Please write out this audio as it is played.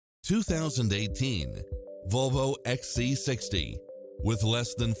2018 Volvo XC60. With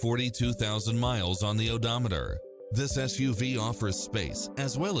less than 42,000 miles on the odometer, this SUV offers space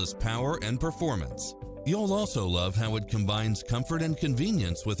as well as power and performance. You'll also love how it combines comfort and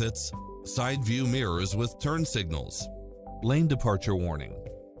convenience with its side view mirrors with turn signals, lane departure warning,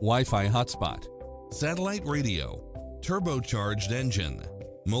 Wi-Fi hotspot, satellite radio, turbocharged engine,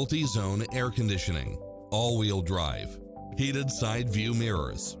 multi-zone air conditioning, all-wheel drive, heated side view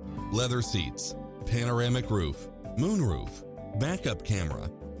mirrors, leather seats, panoramic roof, moonroof, backup camera,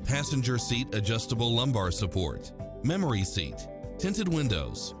 passenger seat adjustable lumbar support, memory seat, tinted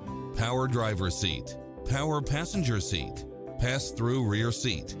windows, power driver seat, power passenger seat, pass-through rear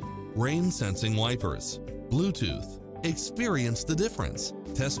seat, rain sensing wipers, Bluetooth. Experience the difference.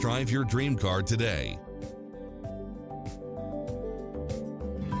 Test drive your dream car today.